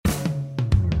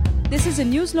This is a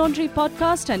News Laundry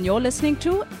podcast and you're listening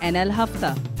to NL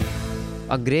Hafta.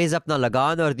 अंग्रेज अपना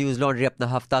लगान और न्यूज लॉन्ड्री अपना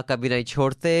हफ्ता कभी नहीं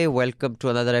छोड़ते. Welcome to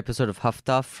another episode of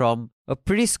Hafta from a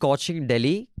pretty scorching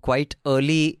Delhi, quite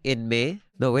early in May.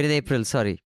 No, we're in April,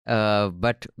 sorry.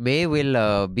 But May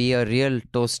will be a real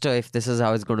toaster if this is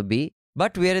how it's going to be.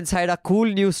 But we're inside a cool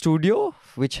new studio,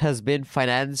 which has been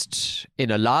financed in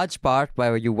a large part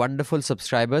by you wonderful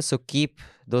subscribers. So keep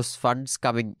those funds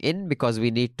coming in because we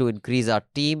need to increase our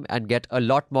team and get a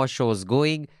lot more shows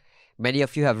going. Many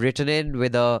of you have written in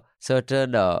with a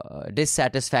certain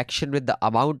dissatisfaction with the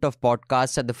amount of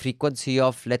podcasts and the frequency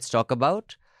of Let's Talk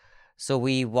About. So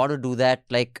we want to do that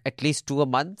like at least 2 a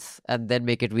month and then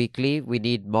make it weekly. We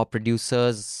need more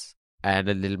producers and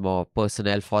a little more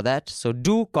personnel for that. So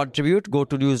do contribute. Go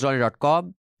to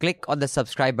newslaundry.com. Click on the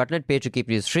subscribe button and pay to keep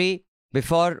news free.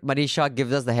 Before Manisha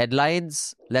gives us the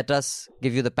headlines, let us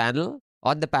give you the panel.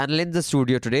 On the panel in the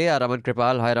studio today are Raman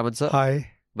Kripal. Hi Raman sir.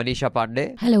 Hi. Manisha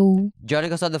Pandey. Hello.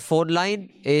 Joining us on the phone line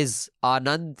is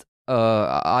Anand.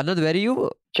 Anand, where are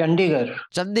you?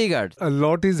 Chandigarh. A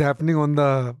lot is happening on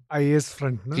the IAS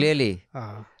front. No? Clearly.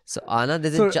 So Anand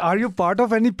is in are you part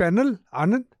of any panel,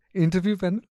 Anand? Interview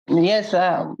panel? Yes,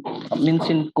 means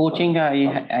in coaching,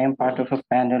 I am part of a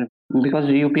panel because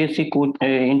UPSC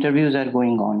interviews are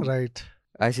going on. Right.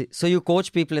 I see. So you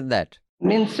coach people in that?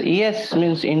 Means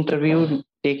interview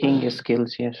taking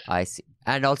skills, yes. I see.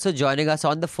 And also joining us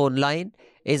on the phone line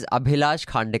is Abhilash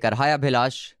Khandekar. Hi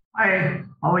Abhilash. Hi,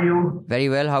 how are you? Very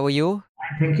well. How are you?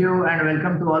 Thank you and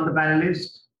welcome to all the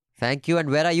panelists. Thank you. And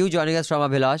where are you joining us from,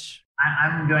 Abhilash?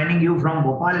 I'm joining you from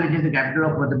Bhopal, which is the capital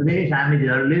of Madhya Pradesh. I'm a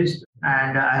journalist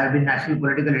and I have been national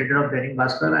political editor of Dainik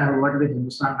Bhaskar. I have worked with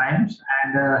Hindustan Times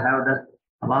and have done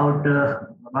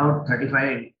about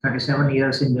 37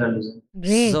 years in journalism.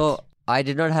 Great. So I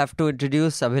did not have to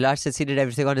introduce Abhilash since he did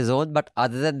everything on his own. But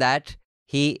other than that,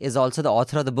 he is also the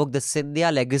author of the book, The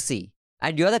Scindia Legacy.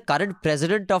 And you're the current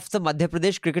president of the Madhya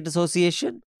Pradesh Cricket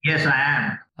Association? Yes, I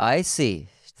am. I see.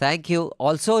 Thank you.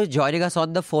 Also joining us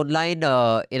on the phone line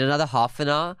in another half an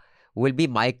hour will be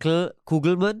Michael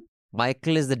Kugelman.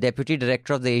 Michael is the Deputy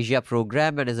Director of the Asia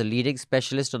Program and is a leading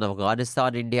specialist on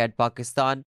Afghanistan, India and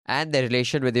Pakistan and their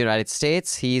relation with the United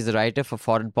States. He is a writer for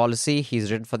foreign policy.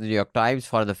 He's written for the New York Times,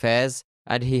 Foreign Affairs,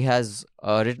 and he has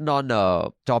written on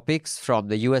topics from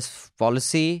the US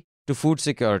policy to food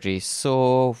security.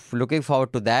 So looking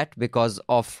forward to that because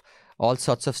of all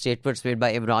sorts of statements made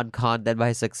by Imran Khan, then by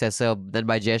his successor, then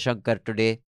by Jaishankar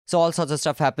today. So all sorts of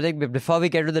stuff happening. But before we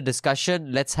get into the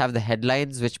discussion, let's have the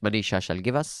headlines which Manisha shall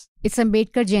give us. It's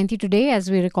Ambedkar Jayanti today as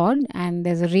we record, and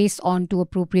there's a race on to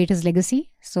appropriate his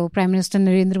legacy. So Prime Minister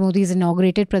Narendra Modi has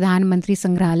inaugurated Pradhan Mantri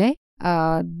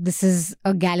Sangrahalaya. This is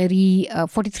a gallery,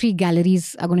 43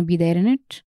 galleries are going to be there in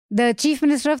it. The Chief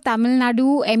Minister of Tamil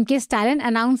Nadu, M.K. Stalin,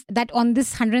 announced that on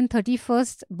this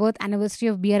 131st birth anniversary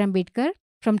of B.R. Ambedkar,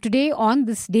 from today on,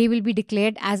 this day will be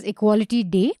declared as Equality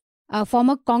Day.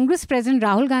 Former Congress President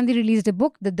Rahul Gandhi released a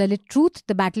book, The Dalit Truth,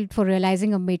 The Battle for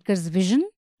Realizing Ambedkar's Vision.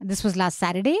 This was last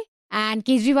Saturday. And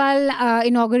Kejriwal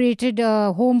inaugurated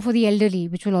a home for the elderly,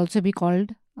 which will also be called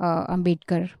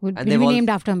Ambedkar. Will be named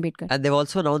after Ambedkar. And they've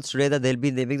also announced today that they'll be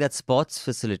naming that sports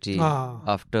facility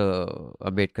after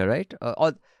Ambedkar, right?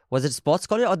 Or was it sports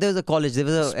college or there was a college? There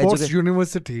was a Sports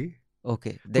University.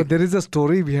 Okay. But there is a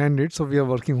story behind it, so we are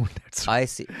working on that story. I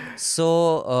see.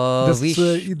 So,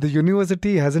 the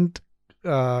university hasn't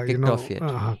kicked off yet.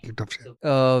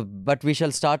 But we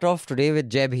shall start off today with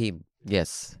Jai Bhim.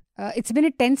 Yes. It's been a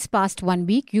tense past 1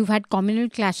 week. You've had communal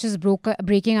clashes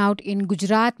breaking out in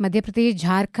Gujarat, Madhya Pradesh,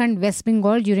 Jharkhand, West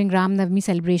Bengal during Ram Navami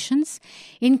celebrations.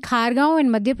 In Khargaon in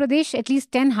Madhya Pradesh, at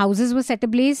least 10 houses were set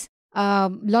ablaze.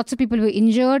 Lots of people were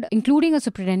injured, including a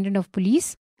superintendent of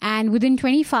police. And within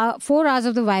 24 hours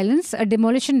of the violence, a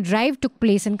demolition drive took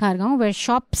place in Khargaon where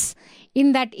shops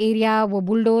in that area were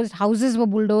bulldozed, houses were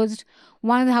bulldozed.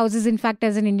 One of the houses, in fact,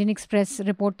 as an Indian Express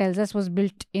report tells us, was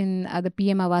built in the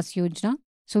PM Awas Yojana.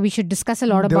 So we should discuss a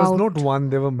lot there about... There was not one,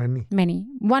 there were many. Many.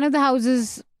 One of the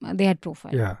houses, they had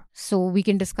profile. Yeah. So we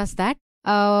can discuss that.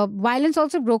 Violence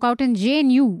also broke out in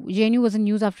JNU. JNU was in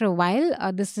news after a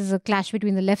while. This is a clash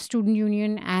between the Left Student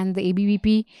Union and the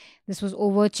ABVP. This was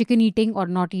over chicken eating or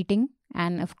not eating.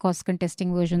 And of course,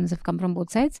 contesting versions have come from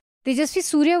both sides. Tejasvi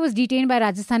Surya was detained by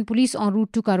Rajasthan police en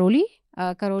route to Karoli.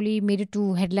 Karoli made it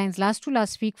to headlines last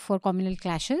week for communal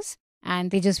clashes. And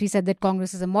Tejasvi said that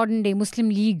Congress is a modern-day Muslim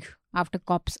League after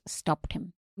cops stopped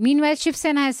him. Meanwhile, Shiv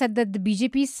Sena has said that the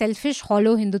BJP's selfish,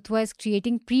 hollow Hindutva is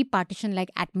creating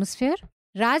pre-partition-like atmosphere.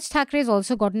 Raj Thackeray has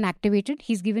also gotten activated.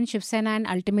 He's given Shiv Sena an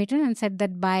ultimatum and said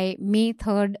that by May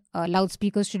 3rd,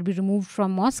 loudspeakers should be removed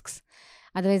from mosques.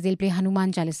 Otherwise, they'll play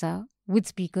Hanuman Chalisa with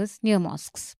speakers near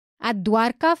mosques. At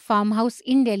Dwarka farmhouse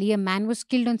in Delhi, a man was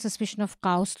killed on suspicion of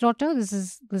cow slaughter.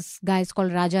 This guy is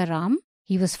called Raja Ram.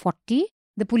 He was 40.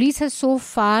 The police has so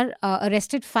far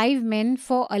arrested 5 men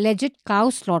for alleged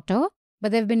cow slaughter,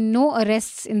 but there have been no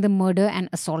arrests in the murder and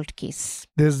assault case.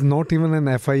 There's not even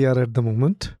an FIR at the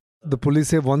moment. The police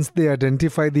say once they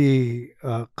identify the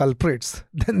culprits,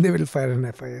 then they will file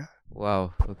an FIR.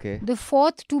 Wow, okay. The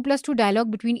fourth 2+2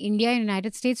 dialogue between India and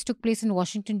United States took place in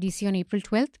Washington, D.C. on April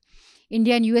 12th.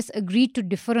 India and US agreed to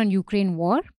differ on Ukraine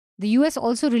war. The US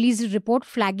also released a report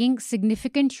flagging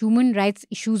significant human rights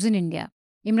issues in India.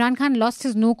 Imran Khan lost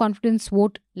his no-confidence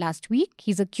vote last week.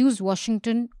 He's accused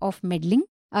Washington of meddling.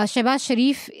 Shehbaz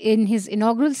Sharif, in his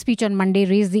inaugural speech on Monday,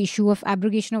 raised the issue of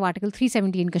abrogation of Article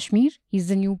 370 in Kashmir. He's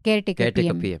the new caretaker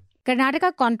PM.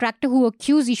 Karnataka contractor who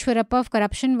accused Ishwarappa of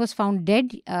corruption was found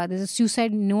dead. There's a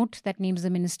suicide note that names the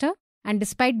minister. And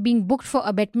despite being booked for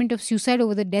abetment of suicide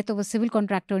over the death of a civil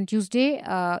contractor on Tuesday,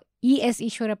 E.S.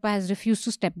 Ishwarappa has refused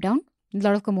to step down. A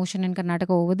lot of commotion in Karnataka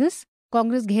over this.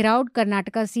 Congress gherawed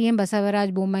Karnataka CM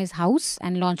Basavaraj Bommai's house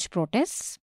and launched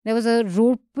protests. There was a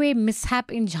roadway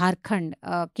mishap in Jharkhand,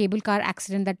 a cable car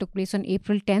accident that took place on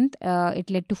April 10th. It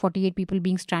led to 48 people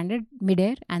being stranded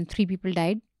mid-air and 3 people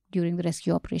died during the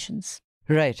rescue operations.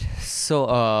 Right.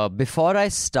 So before I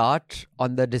start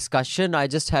on the discussion, I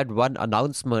just had one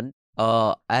announcement.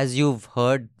 As you've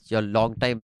heard, your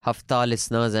long-time Hafta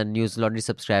listeners and News Laundry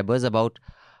subscribers, about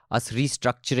us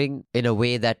restructuring in a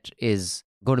way that is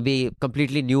going to be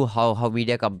completely new, how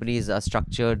media companies are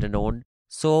structured and owned.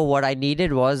 So what I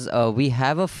needed was, we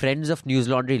have a Friends of News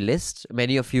Laundry list.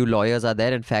 Many of you lawyers are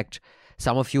there. In fact,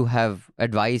 some of you have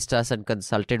advised us and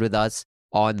consulted with us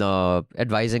on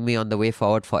advising me on the way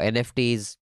forward for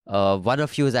NFTs. One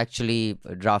of you is actually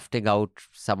drafting out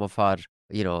some of our,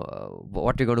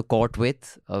 what we're going to court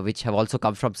with, which have also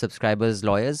come from subscribers,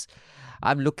 lawyers.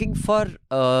 I'm looking for,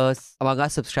 among our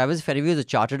subscribers, if any of you is a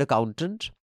chartered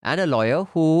accountant and a lawyer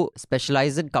who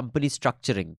specializes in company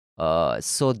structuring.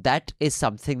 So that is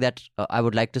something that I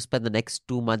would like to spend the next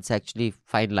 2 months actually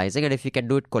finalizing. And if you can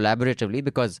do it collaboratively,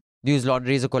 because News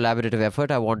Laundry is a collaborative effort,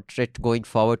 I want it going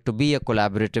forward to be a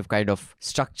collaborative kind of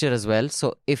structure as well.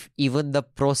 So if even the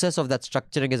process of that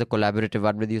structuring is a collaborative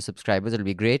one with you subscribers, it'll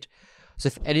be great. So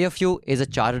if any of you is a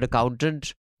chartered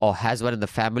accountant or has one in the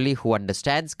family who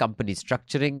understands company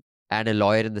structuring and a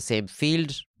lawyer in the same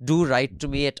field, do write to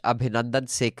me at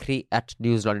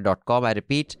abhinandansekhri@newslaundry.com. I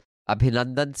repeat,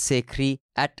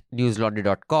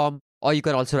 abhinandansekhri@newslaundry.com. Or you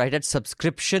can also write at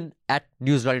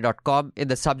subscription@newslaundry.com. In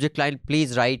the subject line,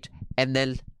 please write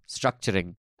NL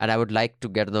structuring. And I would like to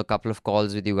get on a couple of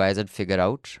calls with you guys and figure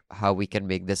out how we can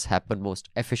make this happen most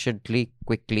efficiently,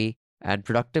 quickly, and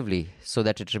productively, so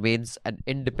that it remains an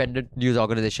independent news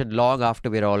organization long after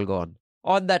we're all gone.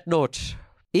 On that note,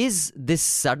 is this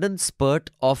sudden spurt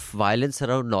of violence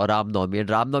around Ram Navami and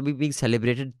Ram Navami being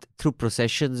celebrated through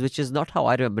processions, which is not how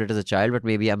I remember it as a child, but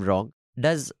maybe I'm wrong.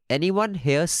 Does anyone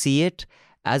here see it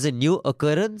as a new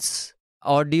occurrence,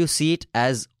 or do you see it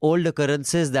as old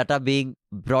occurrences that are being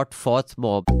brought forth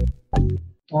more?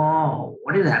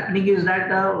 What is happening is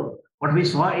that what we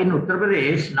saw in Uttar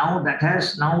Pradesh, now that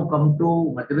has now come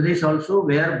to Madhya Pradesh also,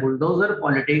 where bulldozer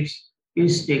politics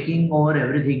is taking over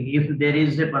everything. If there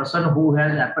is a person who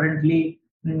has apparently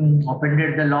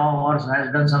offended the law or has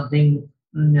done something,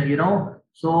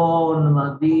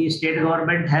 so the state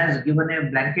government has given a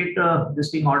blanket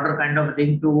order kind of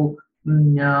thing to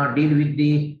deal with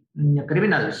the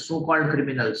criminals, so-called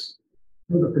criminals.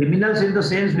 So the criminals, in the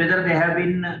sense whether they are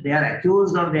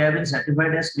accused or they have been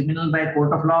certified as criminal by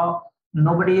court of law,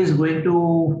 nobody is going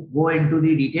to go into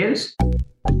the details.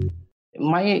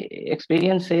 My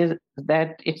experience is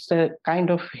that it's a kind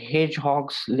of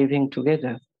hedgehogs living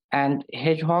together. And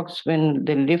hedgehogs, when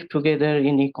they live together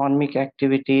in economic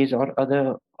activities or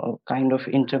other kind of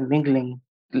intermingling,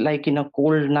 like in a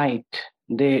cold night,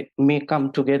 they may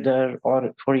come together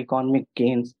or for economic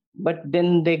gains, but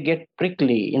then they get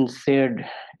prickly in shared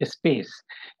space.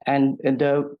 And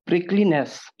the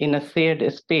prickliness in a shared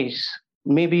space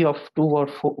may be of 2 or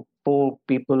 4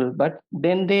 people, but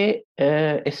then they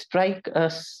strike a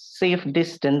safe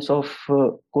distance of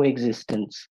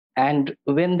coexistence. And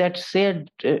when that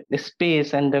shared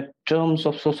space and the terms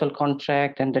of social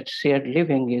contract and that shared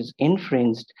living is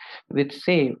infringed with,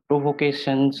 say,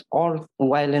 provocations or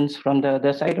violence from the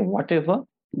other side or whatever,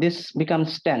 this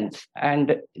becomes tense.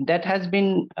 And that has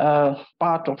been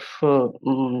part of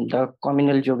the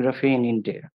communal geography in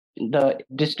India, the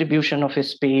distribution of a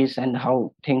space and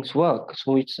how things work.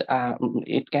 So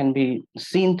it can be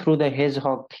seen through the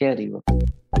hedgehog theory.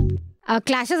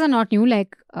 Clashes are not new,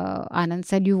 like Anand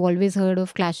said. You've always heard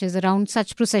of clashes around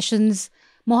such processions.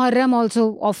 Muharram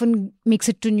also often makes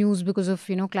it to news because of,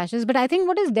 clashes. But I think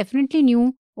what is definitely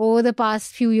new over the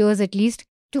past few years at least,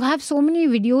 to have so many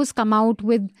videos come out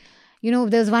with,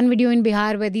 there's one video in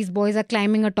Bihar where these boys are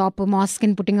climbing atop a mosque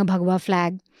and putting a Bhagwa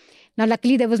flag. Now,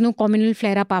 luckily, there was no communal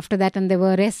flare-up after that and there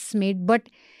were arrests made. But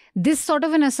this sort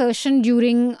of an assertion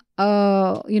during,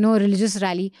 a religious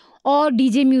rally or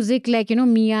DJ music like,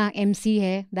 Mia MC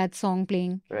Hai, that song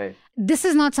playing. Right. This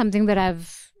is not something that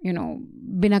I've,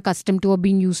 been accustomed to or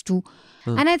been used to.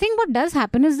 And I think what does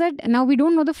happen is that now we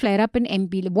don't know the flare-up in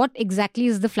MP. What exactly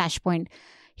is the flashpoint?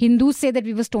 Hindus say that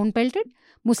we were stone-pelted.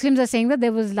 Muslims are saying that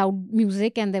there was loud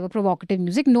music and there were provocative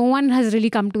music. No one has really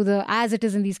come to as it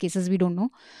is in these cases, we don't know.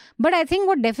 But I think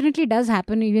what definitely does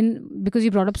happen, even because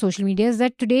you brought up social media, is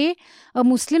that today a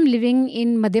Muslim living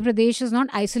in Madhya Pradesh is not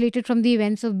isolated from the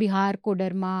events of Bihar,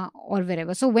 Kodarma or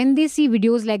wherever. So when they see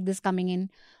videos like this coming in,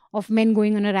 of men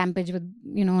going on a rampage with,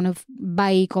 on a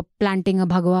bike or planting a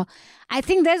Bhagwa, I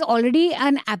think there's already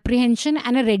an apprehension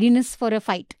and a readiness for a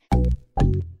fight.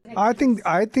 I think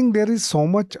there is so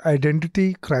much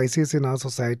identity crisis in our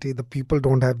society. The people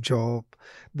don't have job.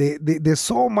 There's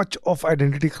so much of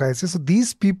identity crisis. So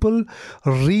these people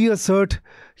reassert,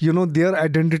 their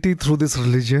identity through this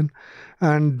religion,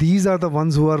 and these are the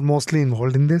ones who are mostly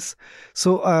involved in this.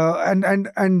 So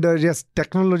yes,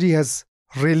 technology has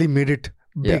really made it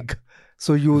big.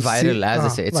 So you viral, see,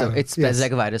 as they say. It spreads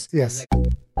like a virus. Yes.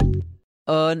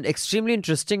 An extremely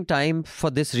interesting time for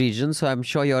this region, so I'm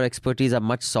sure your expertise are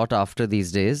much sought after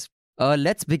these days.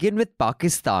 Let's begin with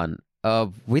Pakistan.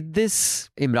 With this,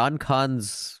 Imran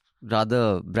Khan's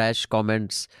rather brash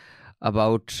comments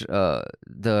about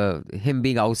him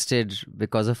being ousted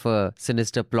because of a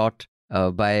sinister plot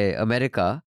by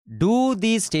America. Do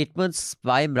these statements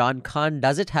by Imran Khan,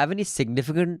 does it have any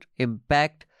significant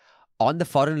impact on the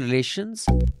foreign relations?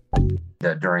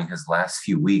 During his last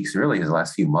few weeks, really his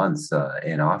last few months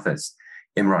in office,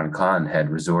 Imran Khan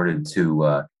had resorted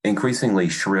to increasingly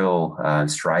shrill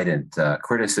and strident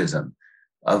criticism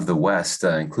of the West,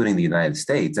 including the United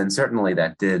States. And certainly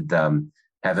that did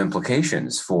have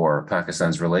implications for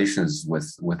Pakistan's relations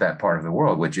with that part of the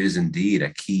world, which is indeed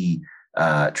a key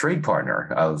trade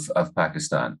partner of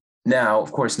Pakistan. Now,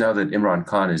 of course, now that Imran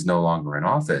Khan is no longer in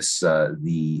office,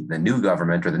 the new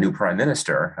government or the new prime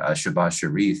minister, Shehbaz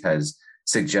Sharif, has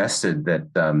suggested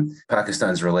that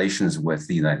Pakistan's relations with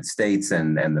the United States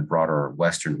and the broader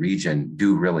Western region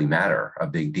do really matter a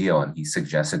big deal. And he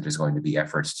suggested there's going to be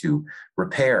efforts to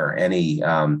repair any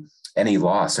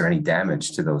loss or any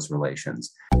damage to those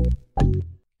relations. Could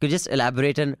you just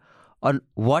elaborate on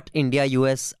what India,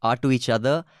 US are to each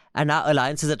other, and are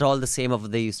alliances at all the same of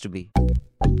what they used to be?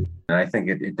 And I think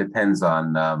it depends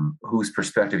on whose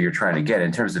perspective you're trying to get.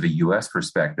 In terms of a U.S.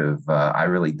 perspective, I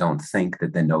really don't think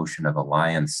that the notion of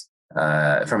alliance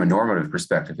from a normative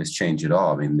perspective has changed at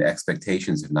all. I mean, the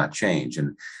expectations have not changed.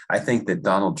 And I think that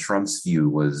Donald Trump's view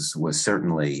was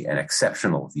certainly an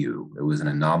exceptional view. It was an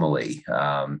anomaly,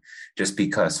 just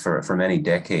because for many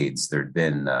decades, there'd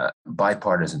been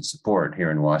bipartisan support here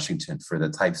in Washington for the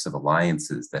types of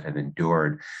alliances that have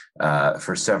endured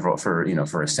for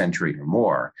a century or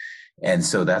more. And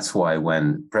so that's why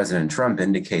when President Trump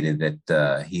indicated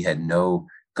that he had no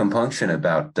compunction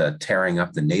about tearing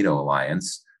up the NATO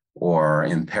alliance or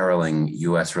imperiling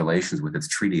U.S. relations with its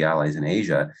treaty allies in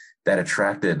Asia, that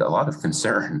attracted a lot of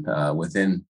concern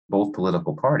within both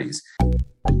political parties.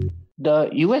 The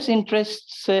U.S.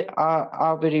 interests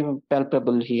are very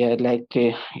palpable here. Like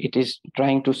it is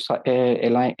trying to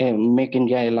make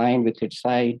India align with its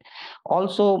side.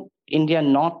 Also, India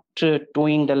not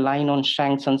towing the line on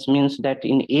sanctions means that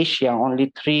in Asia,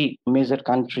 only 3 major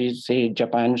countries, say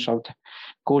Japan, South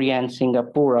Korea, and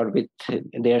Singapore, are with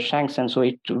their sanctions. So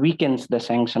it weakens the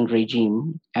sanction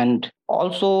regime. And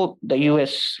also, the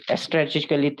U.S.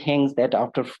 strategically thinks that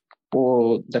after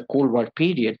the Cold War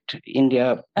period,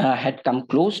 India had come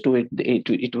close to it.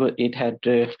 It had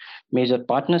major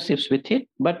partnerships with it,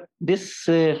 but this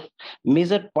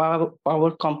major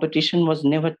power competition was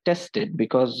never tested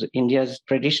because India's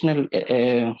traditional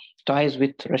ties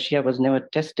with Russia was never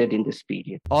tested in this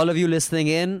period. All of you listening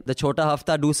in, the Chota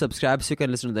Hafta, do subscribe so you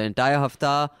can listen to the entire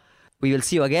Hafta. We will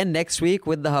see you again next week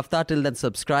with the Hafta. Till then,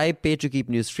 subscribe, pay to keep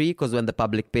news free, because when the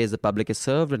public pays, the public is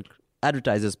served, and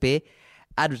advertisers pay,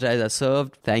 advertisers are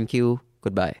served. Thank you.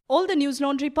 Goodbye. All the News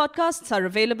Laundry podcasts are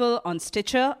available on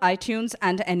Stitcher, iTunes,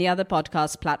 and any other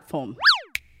podcast platform.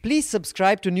 Please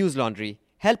subscribe to News Laundry.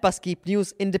 Help us keep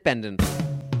news independent.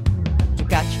 To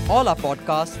catch all our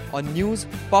podcasts on news,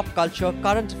 pop culture,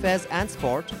 current affairs and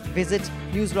sport, visit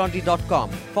newslaundry.com.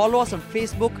 Follow us on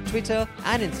Facebook, Twitter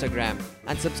and Instagram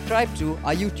and subscribe to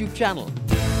our YouTube channel.